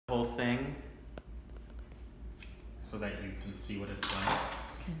whole thing so that you can see what it's like.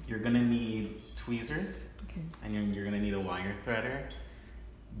 Okay. You're gonna need tweezers. Okay. And you're gonna need a wire threader.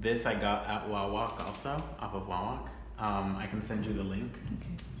 This I got at Wawak also, off of Wawak. I can send you the link.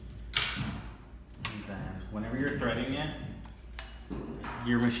 Okay. And then whenever you're threading it,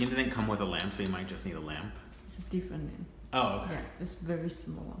 your machine didn't come with a lamp, so you might just need a lamp. It's different. Oh, okay. Yeah, it's very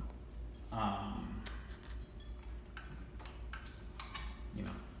small. You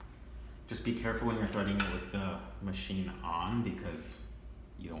know, just be careful when you're threading it with the machine on because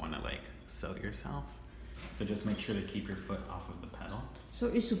you don't want to like sew yourself. So just make sure to keep your foot off of the pedal. So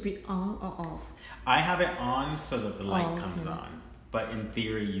it should be on or off? I have it on so that the light comes okay. on. But in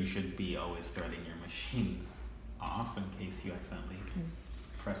theory, you should be always threading your machines off in case you accidentally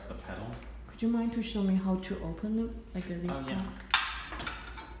press the pedal. Could you mind to show me how to open it? Like this Oh, yeah. part?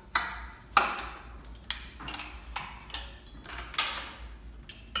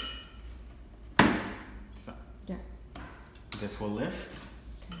 So, Yeah. this will lift.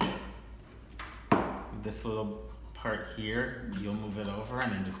 Okay. This little part here, you'll move it over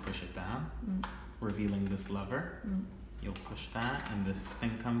and then just push it down, revealing this lever. You'll push that and this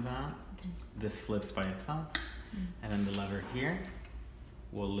thing comes out. Okay. This flips by itself. And then the lever here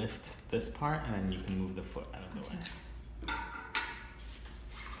will lift this part and then you can move the foot out of the way.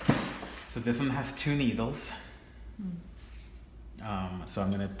 So this one has 2 needles. So I'm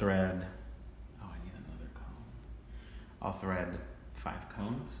gonna thread, oh, I need another comb. I'll thread 5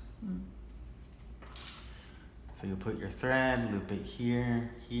 combs. So you'll put your thread, loop it here,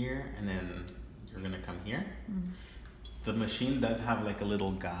 here, and then you're gonna come here. The machine does have like a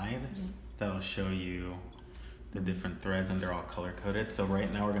little guide that'll show you the different threads and they're all color coded. So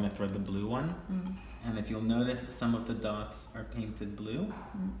right now we're gonna thread the blue one. And if you'll notice, some of the dots are painted blue.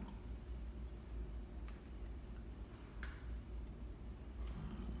 So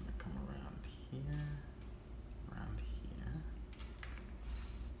I'm gonna come around here,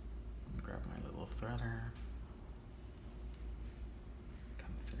 and grab my little threader.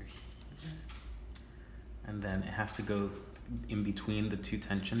 Come through here. And then it has to go in between the 2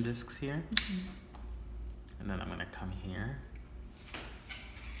 tension discs here. And then I'm gonna come here.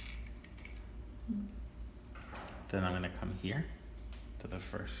 Then I'm gonna come here to the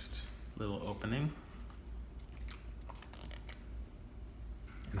first little opening.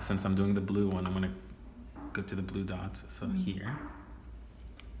 And since I'm doing the blue one, I'm gonna go to the blue dots, so here.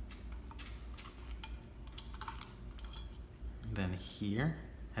 And then here,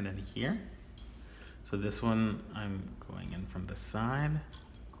 and then here. So this one, I'm going in from the side.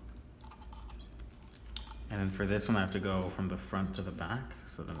 And then for this one, I have to go from the front to the back.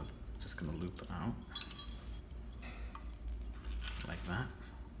 So then I'm just gonna loop out. Like that.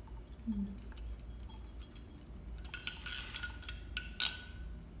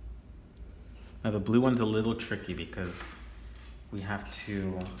 Now the blue one's a little tricky because we have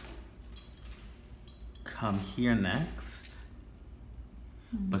to come here next.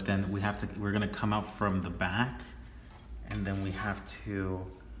 But then we're gonna come out from the back and then we have to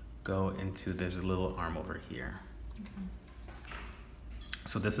go into, there's a little arm over here.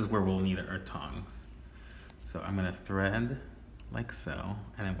 So this is where we'll need our tongs. So I'm gonna thread like so,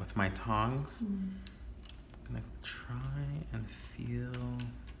 and then with my tongs, I'm gonna try and feel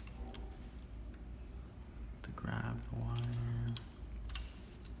to grab the wire.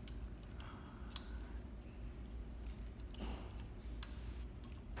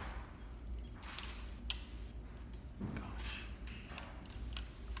 Gosh,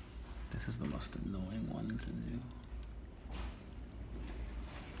 this is the most annoying one to do.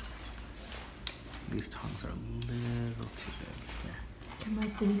 These tongs are a little too big. Here. Can my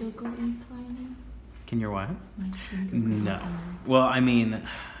finger go inside now? Can your what? My finger go No. inside. Well, I mean,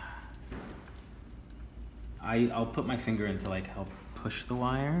 I'll put my finger in to like help push the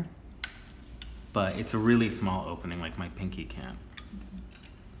wire, but it's a really small opening, like my pinky can't.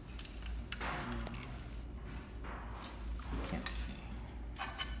 I can't see.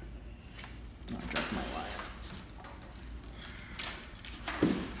 Oh, I dropped my wire.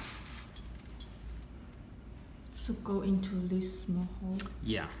 So go into this small hole.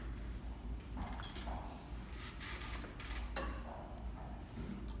 Yeah.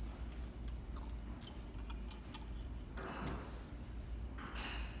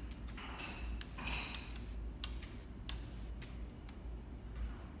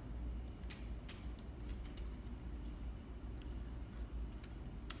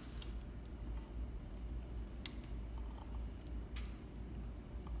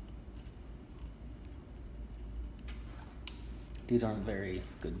 These aren't very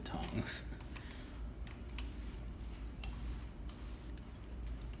good tongs.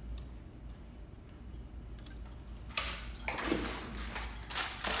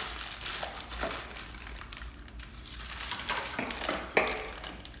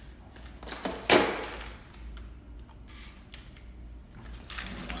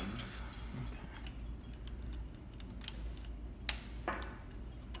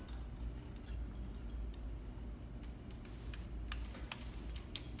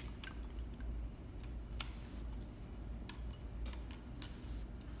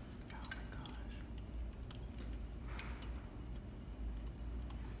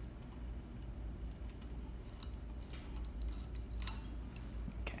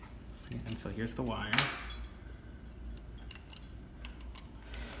 And so here's the wire.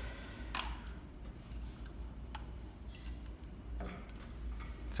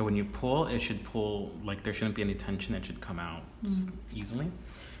 So when you pull, it should pull, like there shouldn't be any tension, it should come out easily.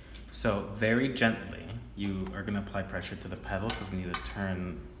 So very gently, you are gonna apply pressure to the pedal because we need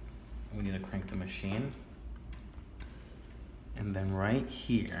to crank the machine. And then right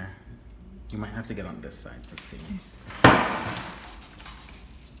here, you might have to get on this side to see.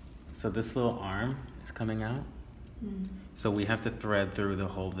 So this little arm is coming out. So we have to thread through the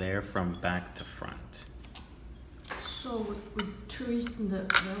hole there from back to front. So we twist the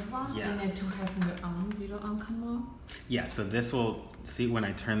one and then to have the arm, little arm come out? Yeah, so this will, see when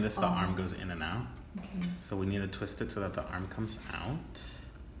I turn this, the arm goes in and out. Okay. So we need to twist it so that the arm comes out.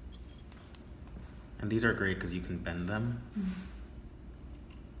 And these are great because you can bend them.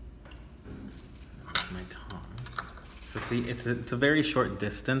 My tongue. So see, it's a very short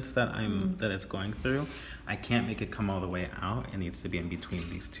distance that that it's going through. I can't make it come all the way out. It needs to be in between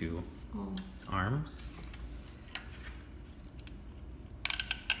these two arms.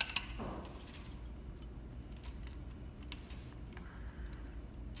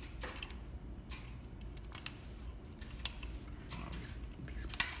 These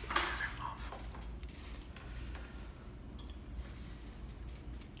pliers are awful.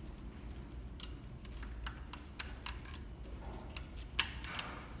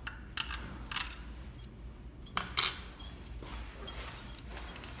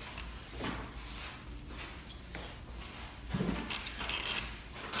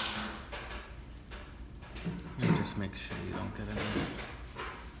 Just make sure you don't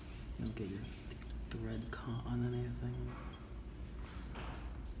get your thread caught on anything.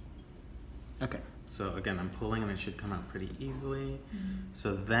 Okay, so again, I'm pulling and it should come out pretty easily.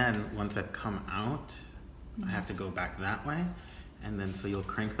 So then once I've come out, I have to go back that way. And then so you'll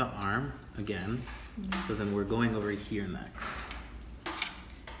crank the arm again. So then we're going over here next.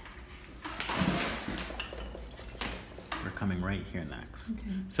 We're coming right here next. Okay.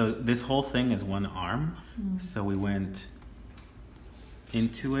 So this whole thing is one arm. So we went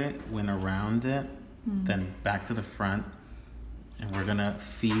into it, went around it, then back to the front, and we're gonna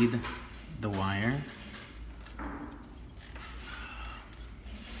feed the wire.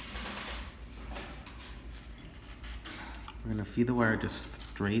 We're gonna feed the wire just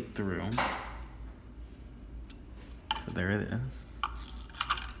straight through. So there it is.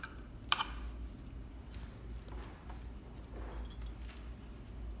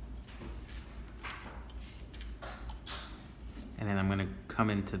 And then I'm gonna come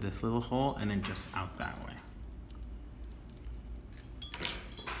into this little hole and then just out that way.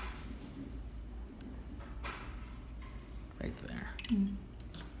 Right there.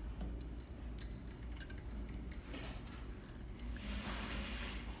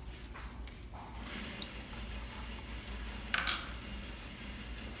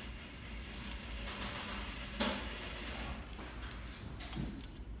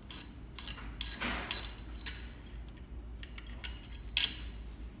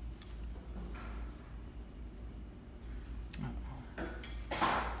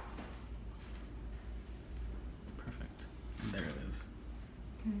 Perfect. And there it is.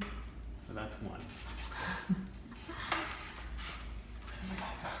 Okay. So that's one. Where did my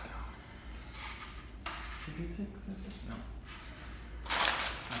scissors go? Did you take scissors? No.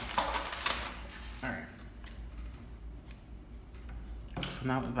 Oh. Alright. So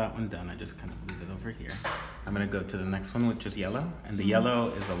now with that one done, I just kind of leave it over here. I'm gonna go to the next one, which is yellow. And the yellow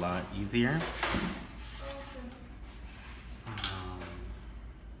is a lot easier.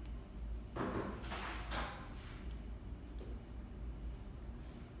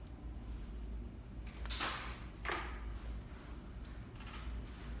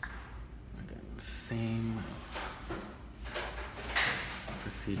 Same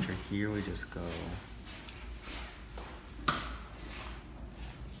procedure here. We just go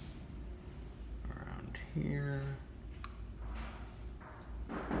around here.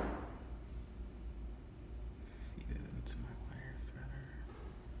 Feed it into my wire threader.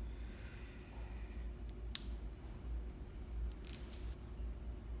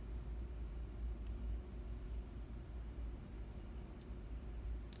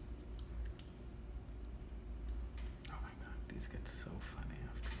 These get so funny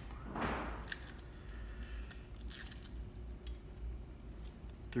after a while.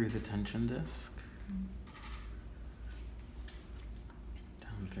 Through the tension disc.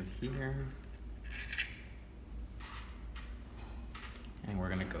 Down through here. And we're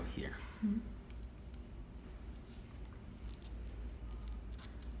gonna go here.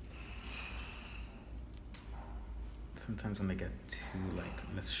 Sometimes when they get too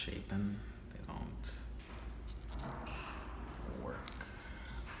like misshapen, they don't work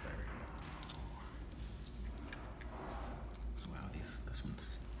very well. Wow, this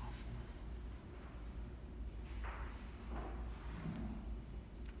one's awful.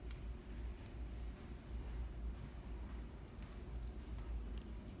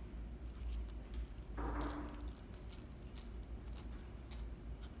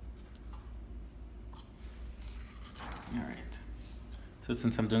 All right. So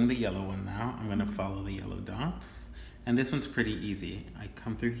since I'm doing the yellow one now, I'm gonna follow the yellow dots. And this one's pretty easy. I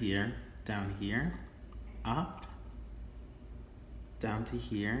come through here, down here, up, down to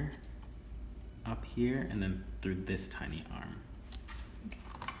here, up here, and then through this tiny arm.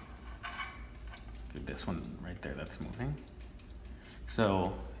 Through this one right there that's moving.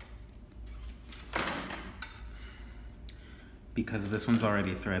 So, because this one's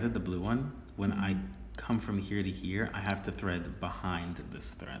already threaded, the blue one, when I come from here to here, I have to thread behind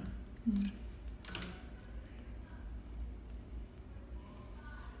this thread.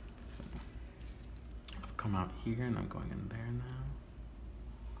 So I've come out here and I'm going in there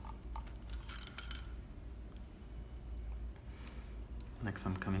now. Next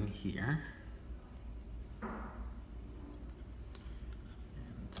I'm coming here. And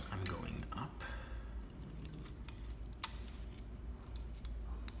I'm going up.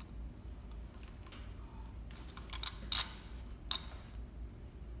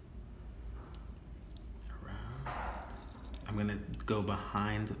 I'm gonna go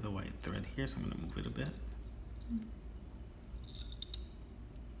behind the white thread here, so I'm gonna move it a bit.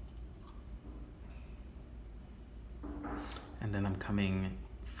 And then I'm coming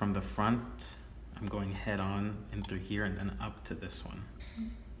from the front, I'm going head on in through here and then up to this one.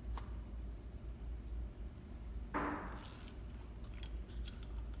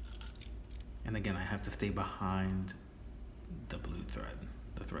 And again, I have to stay behind the blue thread,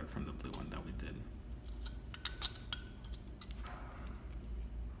 the thread from the blue one that we did.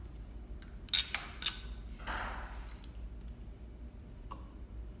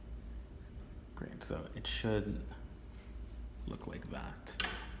 Great, so it should look like that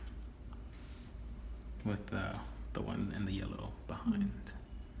with the one in the yellow behind.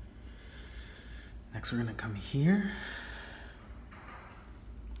 Next we're gonna come here.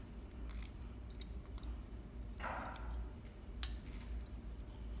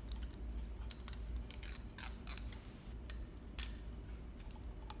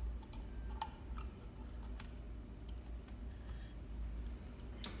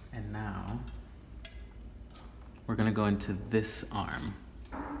 And now we're gonna go into this arm.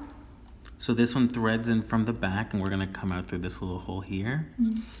 So this one threads in from the back and we're gonna come out through this little hole here.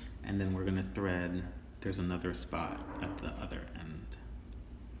 And then we're gonna thread, there's another spot at the other end.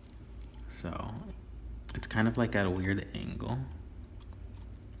 So it's kind of like at a weird angle.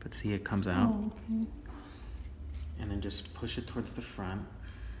 But see, it comes out. Oh, okay. And then just push it towards the front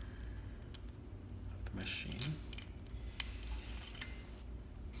of the machine.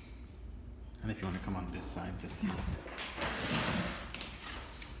 And if you want to come on this side to see it.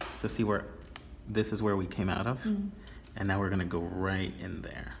 So see where, this is where we came out of. And now we're gonna go right in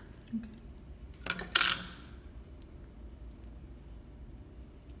there. Okay.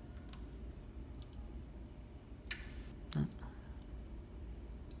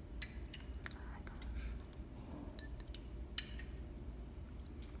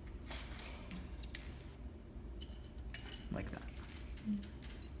 Like that.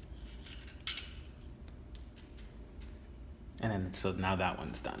 And then, so now that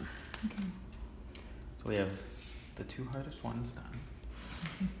one's done. Okay. So we have the two hardest ones done.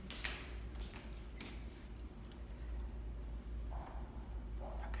 Okay.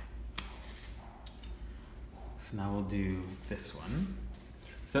 So now we'll do this one.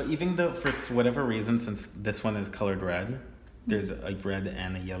 So even though, for whatever reason, since this one is colored red, there's a red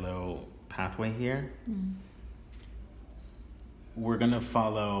and a yellow pathway here. We're gonna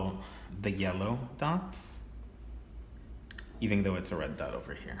follow the yellow dots, even though it's a red dot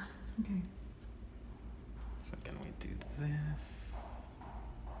over here. Okay. So again, we do this.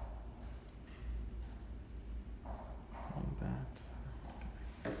 Hold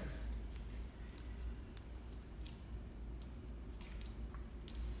that. Okay.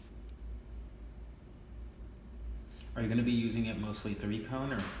 Are you going to be using it mostly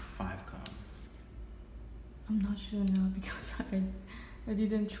 3-cone or 5-cone? I'm not sure now because I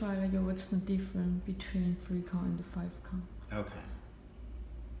didn't try like what's the difference between 3-cone and the 5-cone. Okay.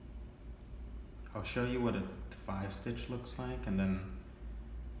 I'll show you what a 5-stitch looks like, and then,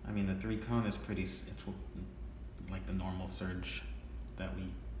 I mean, the 3-cone is pretty, it's like the normal serge that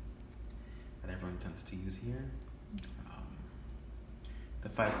everyone tends to use here. The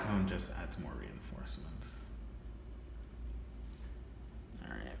 5-cone just adds more reinforcements.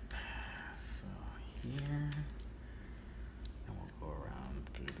 All right, so here, and we'll go around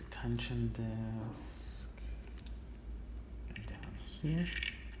through the tension disc, and down here.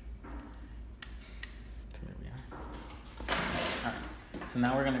 So there we are. All right, so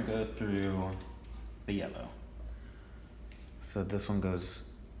now we're gonna go through the yellow. So this one goes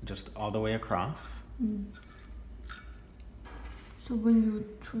just all the way across. So when you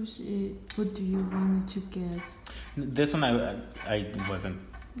choose it, what do you want it to get? This one I wasn't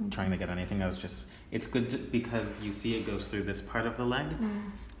trying to get anything. I was just, it's good because you see it goes through this part of the leg.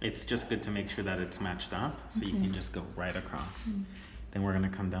 It's just good to make sure that it's matched up, so you can just go right across. Then we're gonna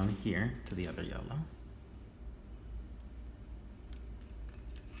come down here to the other yellow.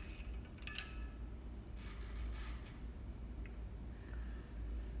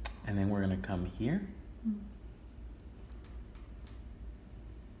 And then we're gonna come here.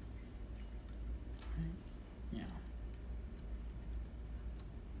 Yeah.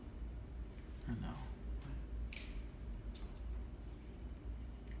 Or no.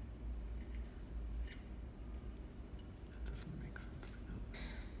 That doesn't make sense to go there.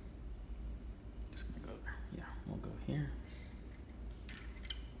 Just gonna go there. Yeah, we'll go here.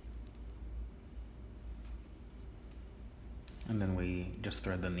 And then we just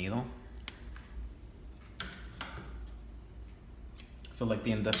thread the needle. So like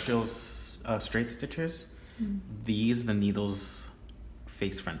the industrial straight stitchers, these, the needles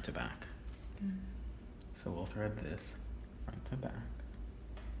face front to back. So we'll thread this front to back.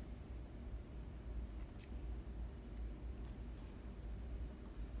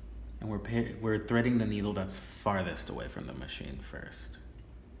 And we're threading the needle that's farthest away from the machine first.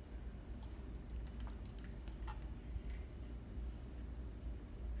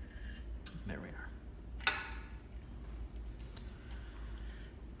 There we are.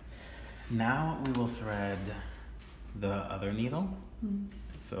 Now we will thread the other needle.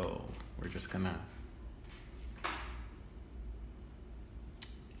 So we're just gonna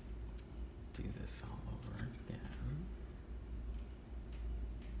do this all over again.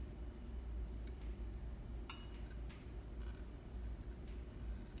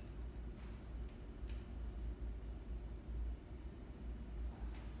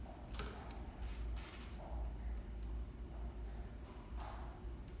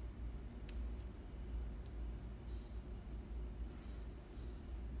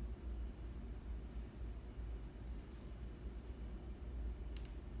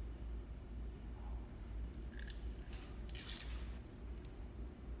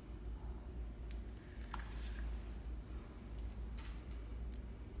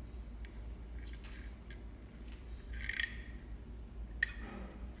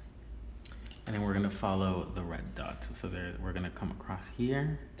 And then we're gonna follow the red dot. So there, we're gonna come across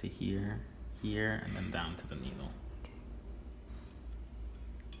here to here, here, and then down to the needle.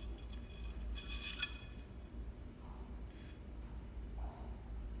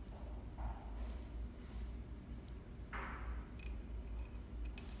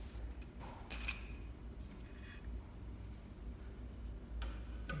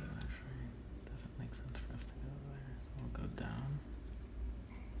 Doesn't make sense for us to go there, so we'll go down.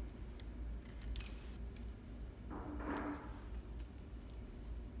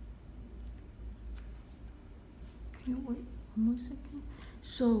 Okay, wait 1 more second.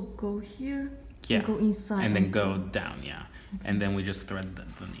 So go here, Yeah, and go inside, and then go down, yeah. Okay. And then we just thread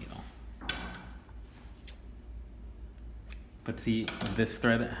the needle. But see, this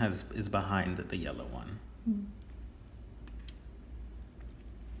thread is behind the yellow one.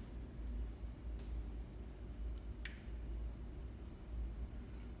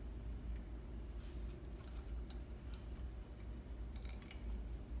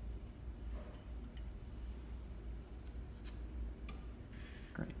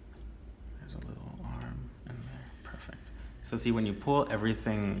 Great. There's a little arm in there. Perfect. So see, when you pull,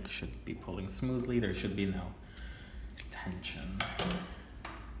 everything should be pulling smoothly. There should be no tension.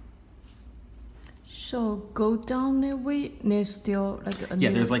 So go down that way, there's still like a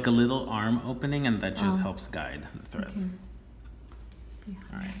there's like a little arm opening, and that just helps guide the thread. Okay. Yeah.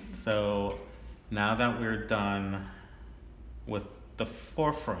 All right, so now that we're done with the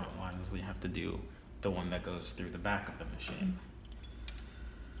forefront ones, we have to do the one that goes through the back of the machine.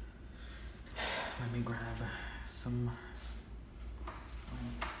 Let me grab some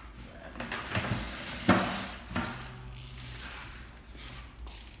red.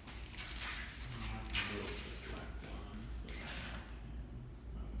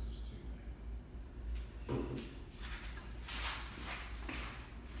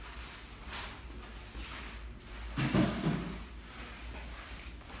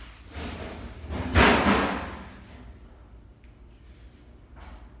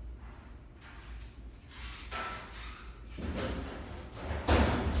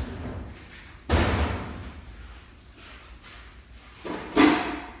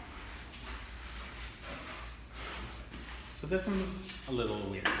 this one's a little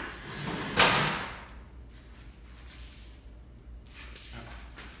weird.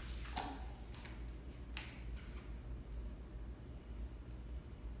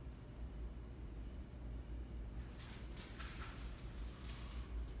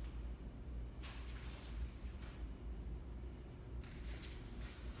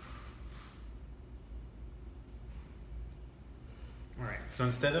 All right, so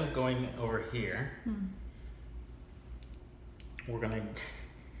instead of going over here, we're gonna,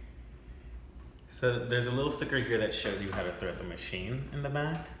 so there's a little sticker here that shows you how to thread the machine in the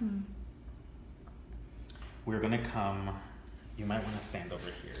back. We're gonna come, you might wanna stand over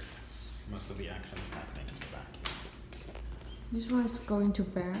here, because most of the action is happening in the back here. This one is going to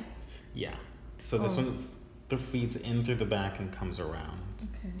back? Yeah, so this one feeds in through the back and comes around.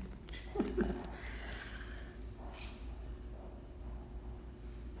 Okay.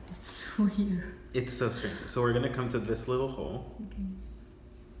 It's weird. It's so strange. So we're gonna come to this little hole. Okay.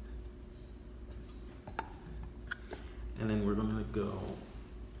 And then we're gonna go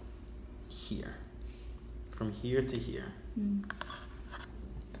here. From here to here.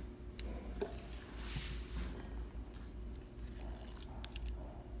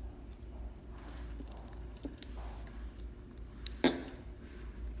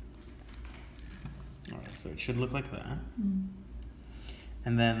 Alright, so it should look like that.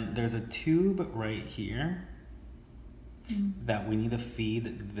 And then there's a tube right here that we need to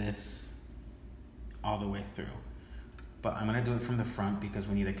feed this all the way through. But I'm gonna do it from the front because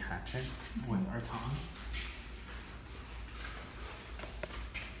we need to catch it with our tongs.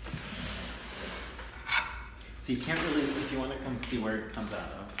 So you can't really, if you wanna come see where it comes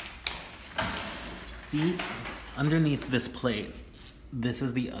out of. See, underneath this plate, this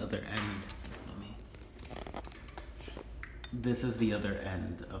is the other end. This is the other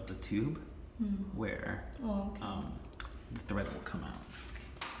end of the tube where the thread will come out.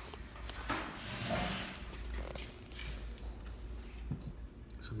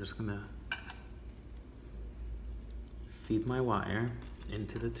 So I'm just gonna feed my wire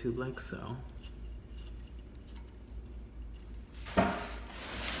into the tube like so. And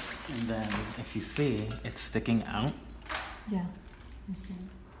then if you see, it's sticking out. Yeah, I see.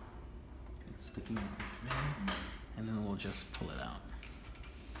 It's sticking out like there. And then we'll just pull it out.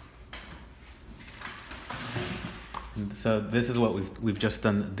 And so this is what we've just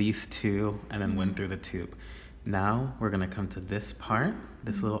done, these two, and then went through the tube. Now we're gonna come to this part,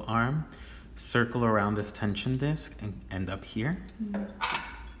 this little arm, circle around this tension disc, and end up here. Move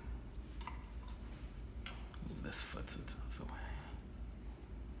this foot so it's out of the way.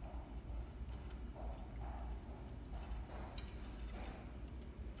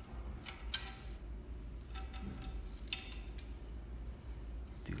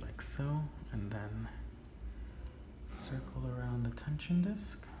 Do like so, and then circle around the tension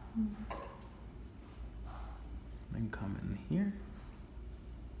disc. Then come in here.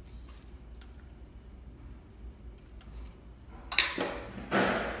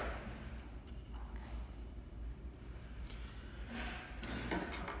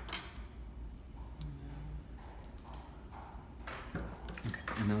 Okay,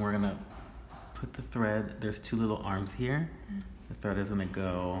 and then we're gonna put the thread, there's two little arms here. The thread is gonna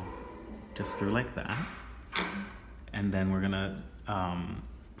go just through like that. And then we're gonna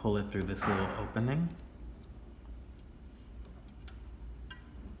pull it through this little opening.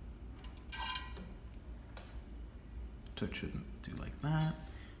 So it should do like that.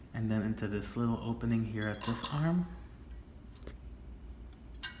 And then into this little opening here at this arm.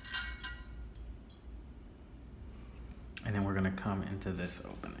 And then we're gonna come into this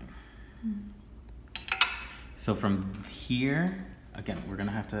opening. So from here, again, we're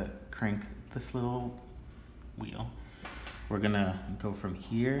gonna have to crank this little wheel. We're gonna go from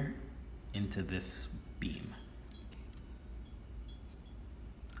here into this beam.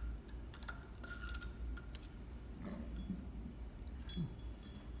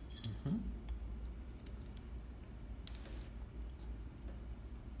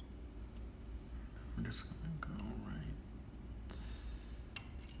 I'm just gonna go right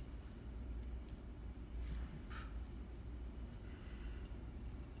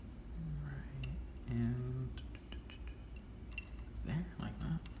and there, like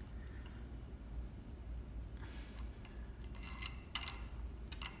that.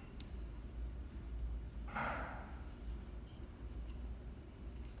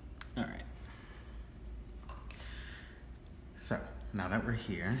 All right. So now that we're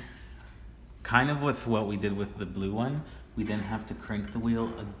here, kind of with what we did with the blue one, we then have to crank the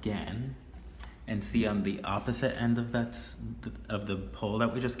wheel again and see on the opposite end of the pole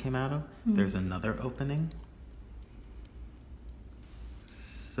that we just came out of, there's another opening.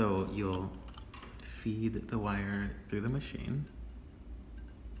 So you'll feed the wire through the machine.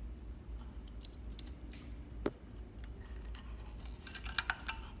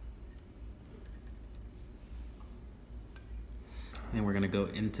 And we're gonna go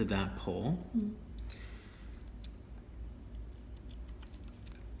into that pole.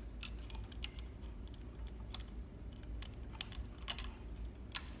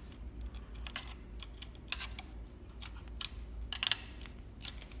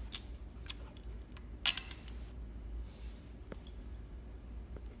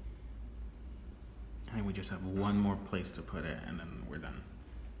 And we just have one more place to put it, and then we're done.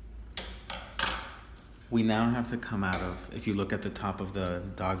 We now have to come out of, if you look at the top of the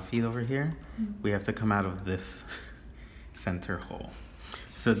dog feed over here, we have to come out of this center hole.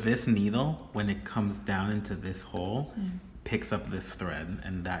 So this needle, when it comes down into this hole, picks up this thread,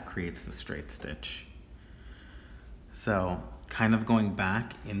 and that creates the straight stitch. So kind of going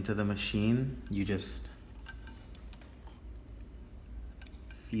back into the machine, you just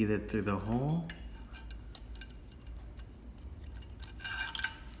feed it through the hole.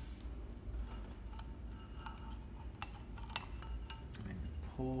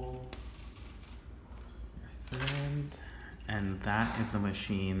 Pull your thread, and that is the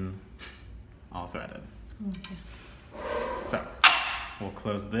machine all threaded. Okay. So we'll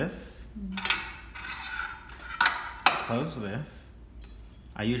close this, close this.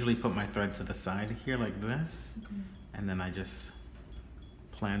 I usually put my thread to the side here like this, and then I just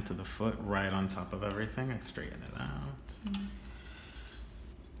plant to the foot right on top of everything. I straighten it out.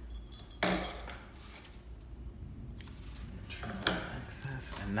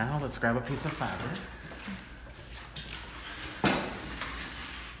 And now let's grab a piece of fabric.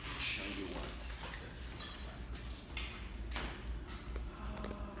 Show you what this is.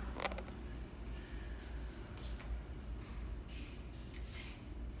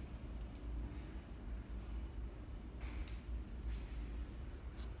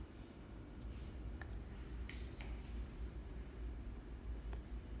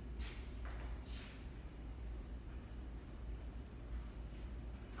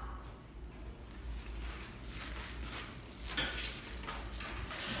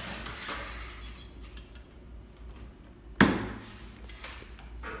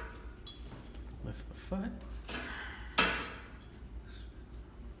 Lift the foot.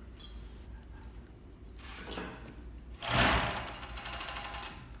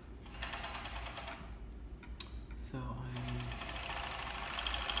 So I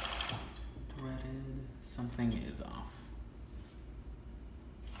threaded, something is off.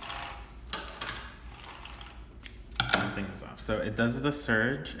 Something is off. So it does the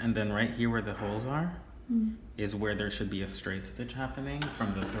surge, and then right here where the holes are is where there should be a straight stitch happening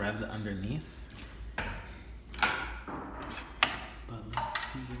from the thread underneath. But let's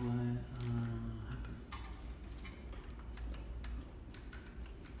see what happened.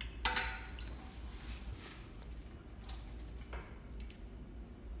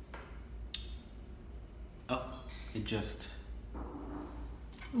 Oh, it just,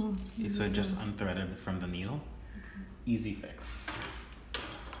 so it just unthreaded from the needle. Easy fix.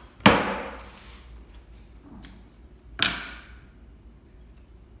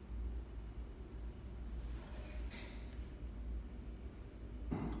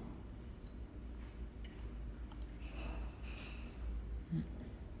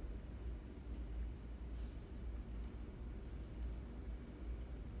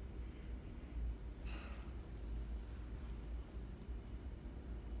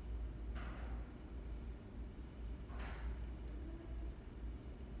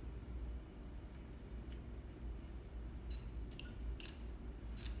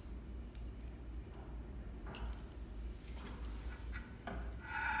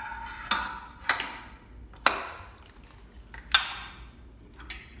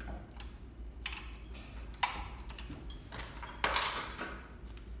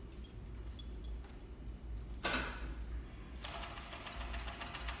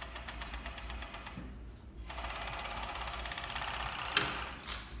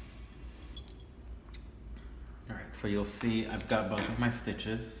 So you'll see I've got both of my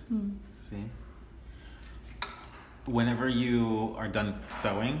stitches. See? Whenever you are done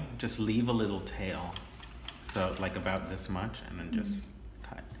sewing, just leave a little tail. So like about this much, and then just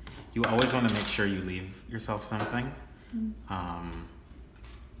cut. You always want to make sure you leave yourself something.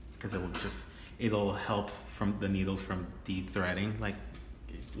 Because it'll help from the needles from de-threading, like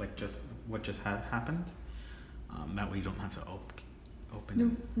just what just happened. That way you don't have to open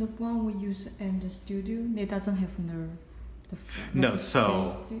it. The one we use in the studio, it doesn't have No,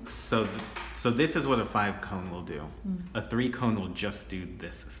 so this is what a 5 cone will do. A 3 cone will just do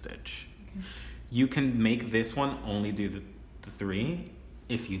this stitch. Okay. You can make this one only do the 3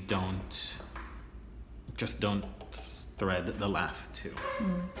 if you don't thread the last 2.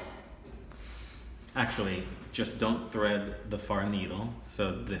 Actually, just don't thread the far needle,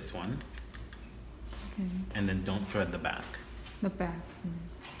 so this one. Okay. And then don't thread the back. The back.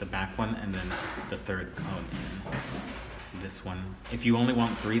 The back one, and then the 3rd cone in. This one. If you only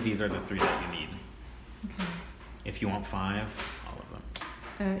want 3, these are the 3 that you need. Okay. If you want 5, all of them.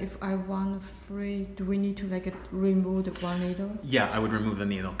 If I want 3, do we need to like remove the one needle? Yeah, I would remove the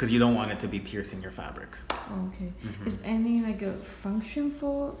needle because you don't want it to be piercing your fabric. Okay. Is any like a function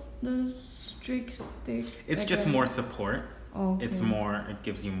for the streak stitch? It's like just more support. Okay. It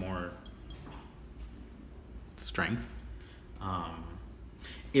gives you more strength.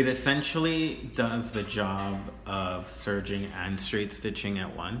 It essentially does the job of serging and straight stitching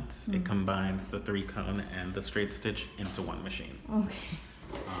at once. It combines the 3 cone and the straight stitch into one machine. Okay.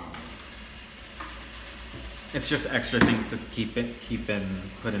 It's just extra things to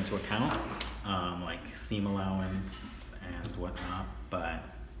put into account, like seam allowance and whatnot. But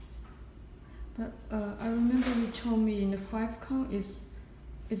I remember you told me in the 5 cone is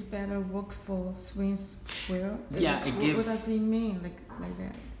better work for swing square. Yeah, it gives. What does it mean, like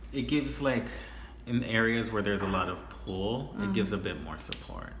that? It gives like in areas where there's a lot of pull, it gives a bit more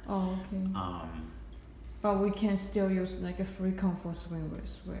support. Oh, okay. But we can still use like a 3 cone for swing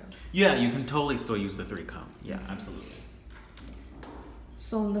as well. Yeah, you can totally still use the 3 cone. Yeah, absolutely.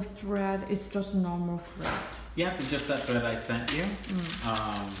 So the thread is just normal thread. Yeah, just that thread I sent you.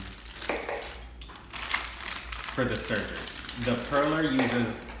 For the serger. The purler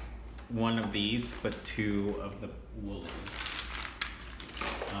uses 1 of these, but 2 of the woolens.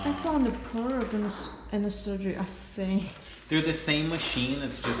 I found the purler and the serger are same. They're the same machine,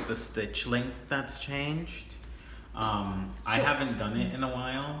 it's just the stitch length that's changed. I haven't done it in a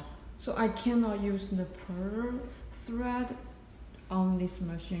while. So I cannot use the purler thread on this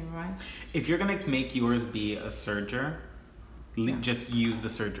machine, right? If you're gonna make yours be a serger, just use the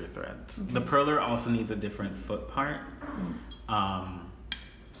serger threads. Okay. The purler also needs a different foot part.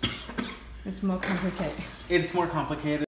 It's more complicated. It's more complicated.